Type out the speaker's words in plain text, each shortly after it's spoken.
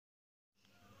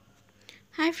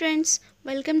Hi friends,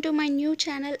 welcome to my new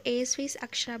channel ఏఎస్వీస్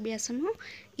అక్షరాభ్యాసము.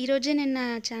 ఈరోజే నేను నా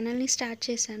ఛానల్ని స్టార్ట్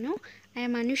చేశాను.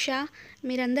 ఐఎమ్ అనుష.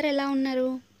 మీరందరూ ఎలా ఉన్నారు?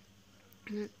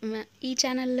 ఈ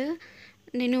ఛానల్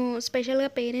నేను స్పెషల్గా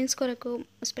పేరెంట్స్ కొరకు,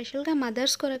 స్పెషల్గా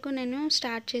మదర్స్ కొరకు నేను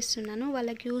స్టార్ట్ చేస్తున్నాను,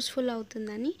 వాళ్ళకి యూస్ఫుల్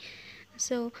అవుతుందని.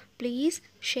 So please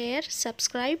share,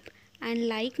 subscribe and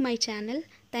like my channel.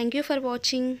 Thank you for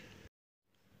watching.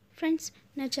 Friends,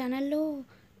 నా ఛానల్లో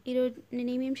ఈరోజు నేను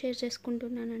ఏమేమి share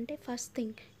చేసుకుంటున్నానంటే, first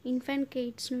thing, infant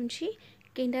kids నుంచి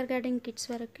కిండర్ గార్డెన్ కిడ్స్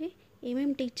వరకు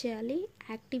ఏమేమి టీచ్ చేయాలి,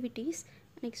 యాక్టివిటీస్,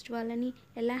 నెక్స్ట్ వాళ్ళని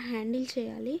ఎలా హ్యాండిల్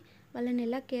చేయాలి, వాళ్ళని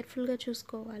ఎలా కేర్ఫుల్గా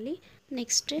చూసుకోవాలి,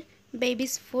 నెక్స్ట్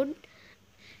బేబీస్ ఫుడ్.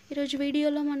 ఈరోజు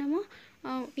వీడియోలో మనము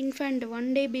ఇన్ఫాంట్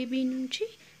 1 డే బేబీ నుంచి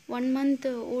 1 మంత్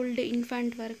ఓల్డ్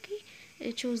ఇన్ఫాంట్ వరకు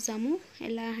చూద్దాము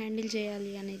ఎలా హ్యాండిల్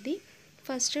చేయాలి అనేది.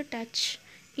 First touch.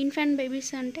 ఇన్ఫాంట్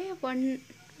బేబీస్ అంటే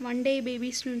వన్ డే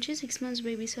బేబీస్ నుంచి 6 మంత్స్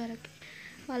బేబీస్ వరకు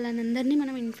వాళ్ళందరినీ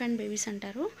మనం ఇన్ఫాంట్ బేబీస్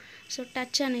అంటారు. సో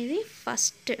టచ్ అనేది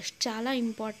ఫస్ట్ చాలా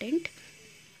ఇంపార్టెంట్.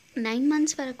 9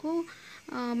 మంత్స్ వరకు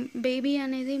బేబీ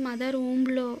అనేది మదర్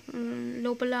ఊంబ్లో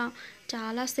లోపల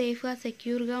చాలా సేఫ్గా,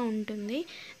 సెక్యూర్గా ఉంటుంది.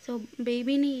 సో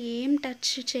బేబీని ఏం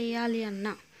టచ్ చేయాలి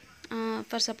అన్నా,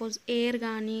 ఫర్ సపోజ్ ఎయిర్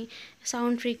కానీ,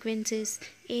 సౌండ్ ఫ్రీక్వెన్సీస్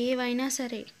ఏవైనా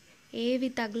సరే, ఏవి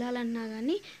తగలాలన్నా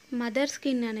కానీ మదర్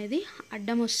స్కిన్ అనేది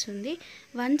అడ్డం వస్తుంది.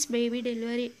 వన్స్ బేబీ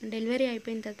డెలివరీ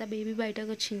అయిపోయిన తర్వాత, బేబీ బయటకు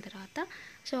వచ్చిన తర్వాత,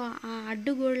 సో ఆ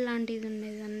అడ్డుగోడ లాంటిది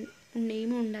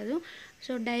ఏమీ ఉండదు.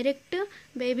 So direct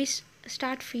baby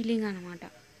start feeling అనమాట.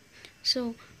 సో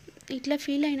ఇట్లా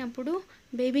ఫీల్ అయినప్పుడు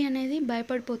బేబీ అనేది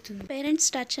భయపడిపోతుంది. పేరెంట్స్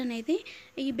టచ్ అనేది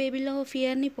ఈ బేబీలో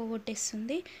ఫియర్ని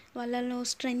పోగొట్టేస్తుంది, వాళ్ళలో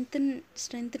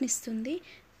స్ట్రెంగ్త్ని ఇస్తుంది,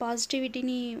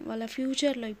 పాజిటివిటీని వాళ్ళ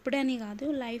ఫ్యూచర్లో, ఇప్పుడని కాదు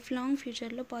లైఫ్ లాంగ్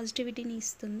ఫ్యూచర్లో పాజిటివిటీని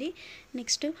ఇస్తుంది.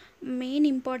 నెక్స్ట్ మెయిన్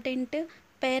ఇంపార్టెంట్,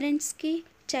 పేరెంట్స్కి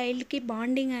చైల్డ్కి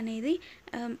బాండింగ్ అనేది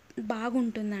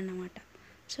బాగుంటుందన్నమాట.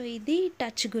 సో ఇది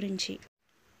టచ్ గురించి.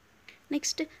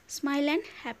 Next smile and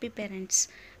happy parents.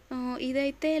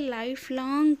 ఇదైతే లైఫ్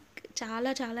లాంగ్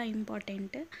చాలా చాలా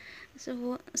ఇంపార్టెంట్. సో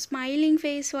స్మైలింగ్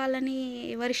ఫేస్ వాళ్ళని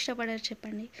ఎవరు ఇష్టపడరు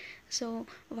చెప్పండి. సో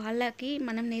వాళ్ళకి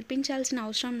మనం నేర్పించాల్సిన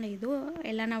అవసరం లేదు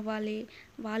ఎలా నవ్వాలి.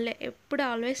 వాళ్ళు ఎప్పుడు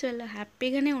ఆల్వేస్ వాళ్ళు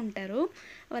హ్యాపీగానే ఉంటారు,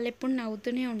 వాళ్ళు ఎప్పుడు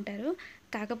నవ్వుతూనే ఉంటారు.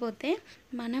 కాకపోతే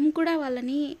మనం కూడా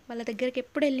వాళ్ళ దగ్గరికి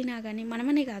ఎప్పుడు వెళ్ళినా కానీ,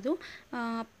 మనమనే కాదు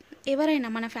ఎవరైనా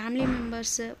మన ఫ్యామిలీ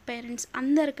మెంబర్స్, పేరెంట్స్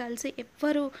అందరు కలిసి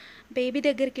ఎవ్వరు బేబీ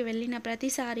దగ్గరికి వెళ్ళిన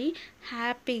ప్రతిసారి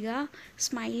హ్యాపీగా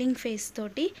స్మైలింగ్ ఫేస్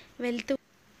తోటి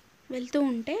వెళ్తూ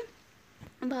ఉంటే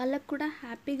వాళ్ళకు కూడా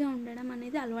హ్యాపీగా ఉండడం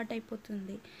అనేది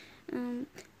అలవాటైపోతుంది.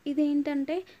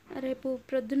 ఇదేంటంటే రేపు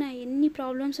ప్రొద్దున ఎన్ని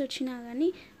ప్రాబ్లమ్స్ వచ్చినా కానీ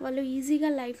వాళ్ళు ఈజీగా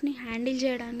లైఫ్ని హ్యాండిల్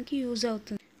చేయడానికి యూజ్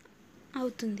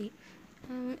అవుతుంది.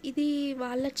 ఇది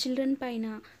వాళ్ళ చిల్డ్రన్ పైన,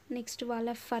 నెక్స్ట్ వాళ్ళ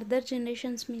ఫర్దర్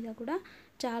జనరేషన్స్ మీద కూడా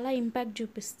చాలా ఇంపాక్ట్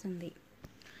చూపిస్తుంది.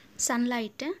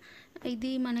 సన్లైట్,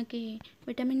 ఇది మనకి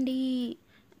విటమిన్ డి,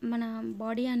 మన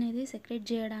బాడీ అనేది సెక్రెట్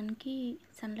చేయడానికి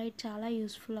సన్లైట్ చాలా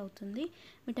యూస్ఫుల్ అవుతుంది.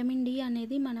 విటమిన్ డి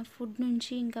అనేది మన ఫుడ్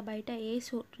నుంచి, ఇంకా బయట ఏ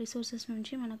రిసోర్సెస్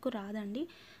నుంచి మనకు రాదండి,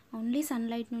 ఓన్లీ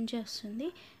సన్లైట్ నుంచే వస్తుంది.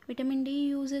 విటమిన్ డి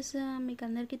యూజెస్ మీకు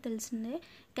అందరికీ తెలిసిందే.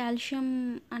 కాల్షియం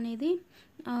అనేది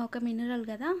ఒక మినరల్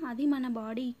కదా, అది మన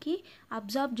బాడీకి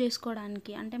అబ్జార్బ్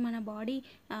చేసుకోవడానికి, అంటే మన బాడీ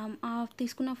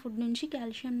తీసుకున్న ఫుడ్ నుంచి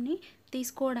కాల్షియంని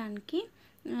తీసుకోవడానికి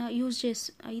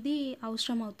ఇది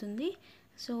అవసరం అవుతుంది.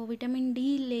 సో విటమిన్ డి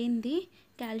లేనిది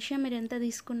కాల్షియం మీరు ఎంత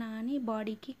తీసుకున్నా కానీ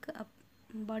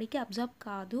బాడీకి అబ్జార్బ్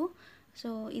కాదు. సో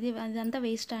అదంతా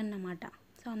వేస్ట్ అన్నమాట.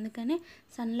 సో అందుకనే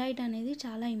సన్లైట్ అనేది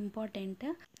చాలా ఇంపార్టెంట్.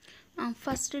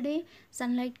 ఫస్ట్ డే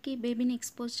సన్లైట్కి బేబీని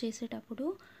ఎక్స్పోజ్ చేసేటప్పుడు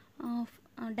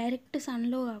డైరెక్ట్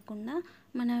సన్లో కాకుండా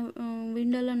మన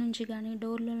విండోల నుంచి కానీ,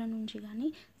 డోర్ల నుంచి కానీ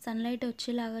సన్లైట్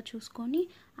వచ్చేలాగా చూసుకొని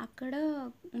అక్కడ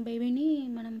బేబీని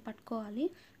మనం పట్టుకోవాలి.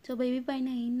 సో బేబీ పైన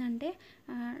ఏంటంటే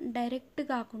డైరెక్ట్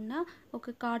కాకుండా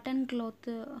ఒక కాటన్ క్లాత్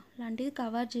లాంటిది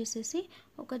కవర్ చేసేసి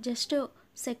ఒక జస్ట్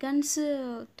సెకండ్స్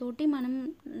తోటి మనం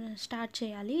స్టార్ట్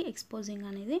చేయాలి ఎక్స్పోజింగ్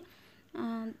అనేది.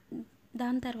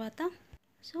 దాని తర్వాత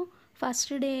సో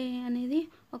ఫస్ట్ డే అనేది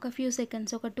ఒక ఫ్యూ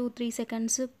సెకండ్స్, ఒక 2-3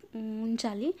 సెకండ్స్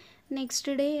ఉంచాలి. నెక్స్ట్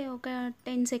డే ఒక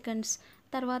 10 సెకండ్స్,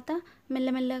 తర్వాత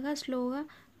మెల్లమెల్లగా స్లోగా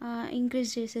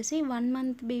ఇంక్రీజ్ చేసేసి 1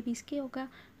 మంత్ బేబీస్కి ఒక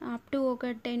అప్ టు ఒక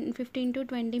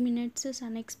 15-20 మినిట్స్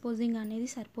సన్ ఎక్స్పోజింగ్ అనేది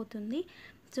సరిపోతుంది.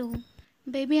 సో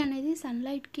బేబీ అనేది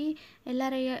సన్లైట్కి ఎలా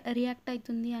రియాక్ట్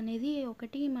అవుతుంది అనేది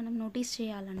ఒకటి మనం నోటీస్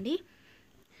చేయాలండి.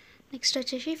 నెక్స్ట్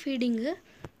వచ్చేసి ఫీడింగ్.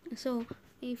 సో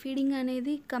ఈ ఫీడింగ్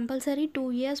అనేది కంపల్సరీ 2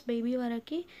 ఇయర్స్ బేబీ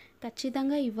వరకు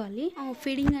ఖచ్చితంగా ఇవ్వాలి.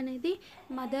 ఫీడింగ్ అనేది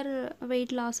మదర్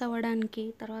వెయిట్ లాస్ అవ్వడానికి,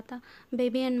 తర్వాత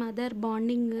బేబీ అండ్ మదర్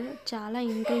బాండింగ్ చాలా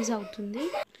ఇంక్రీజ్ అవుతుంది.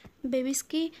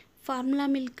 బేబీస్కి ఫార్ములా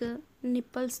మిల్క్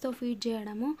నిప్పల్స్తో ఫీడ్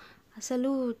చేయడము అసలు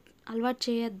అలవాటు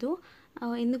చేయొద్దు.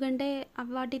 ఎందుకంటే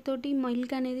వాటితోటి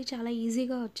మిల్క్ అనేది చాలా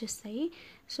ఈజీగా వచ్చేస్తాయి.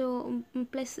 సో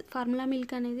ప్లస్ ఫార్ములా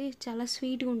మిల్క్ అనేది చాలా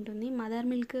స్వీట్గా ఉంటుంది. మదర్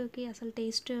మిల్క్కి అసలు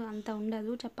టేస్ట్ అంత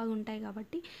ఉండదు, చప్పగా ఉంటాయి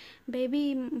కాబట్టి బేబీ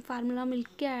ఫార్ములా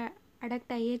మిల్క్కి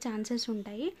అడక్ట్ అయ్యే ఛాన్సెస్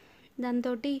ఉంటాయి.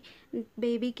 దాంతో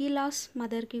బేబీకి లాస్,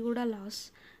 మదర్కి కూడా లాస్.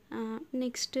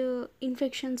 నెక్స్ట్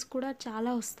ఇన్ఫెక్షన్స్ కూడా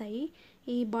చాలా వస్తాయి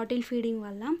ఈ బాటిల్ ఫీడింగ్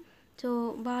వల్ల. సో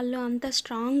వాళ్ళు అంత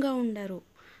స్ట్రాంగ్గా ఉండరు.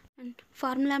 అండ్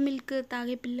ఫార్ములా మిల్క్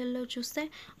తాగే పిల్లల్లో చూస్తే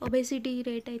ఒబేసిటీ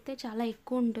రేట్ అయితే చాలా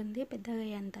ఎక్కువ ఉంటుంది పెద్దగా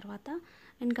అయిన తర్వాత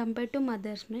and compare to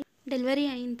mothers milk. Delivery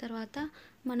అయిన తర్వాత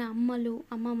మన అమ్మలు,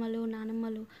 అమ్మమ్మలు,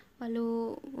 నానమ్మలు వాళ్ళు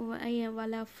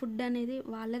వాళ్ళ ఫుడ్ అనేది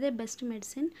వాళ్ళదే బెస్ట్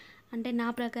మెడిసిన్. అంటే నా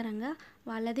ప్రకారంగా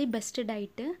వాళ్ళది బెస్ట్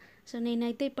డైట్. సో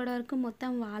నేనైతే ఇప్పటివరకు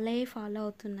మొత్తం వాళ్ళే ఫాలో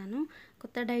అవుతున్నాను.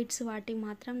 కొత్త డైట్స్ వాటికి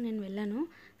మాత్రం నేను వెళ్ళను.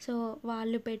 సో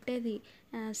వాళ్ళు పెట్టేది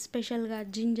స్పెషల్గా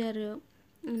ginger,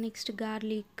 next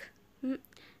garlic,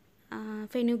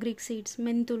 fenugreek seeds,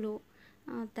 మెంతులు,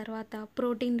 తర్వాత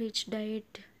ప్రోటీన్ రిచ్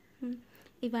డైట్,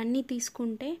 ఇవన్నీ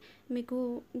తీసుకుంటే మీకు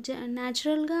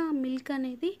న్యాచురల్గా మిల్క్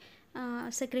అనేది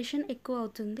సెక్రెషన్ ఎక్కువ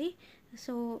అవుతుంది.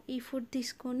 సో ఈ ఫుడ్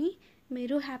తీసుకొని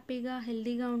మీరు హ్యాపీగా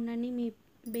హెల్తీగా ఉండండి, మీ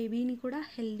బేబీని కూడా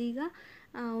హెల్తీగా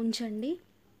ఉంచండి.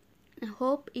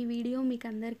 హోప్ ఈ వీడియో మీకు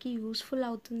అందరికీ యూస్ఫుల్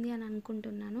అవుతుంది అని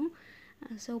అనుకుంటున్నాను.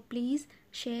 So please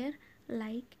share,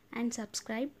 like and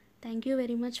subscribe. Thank you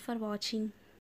very much for watching.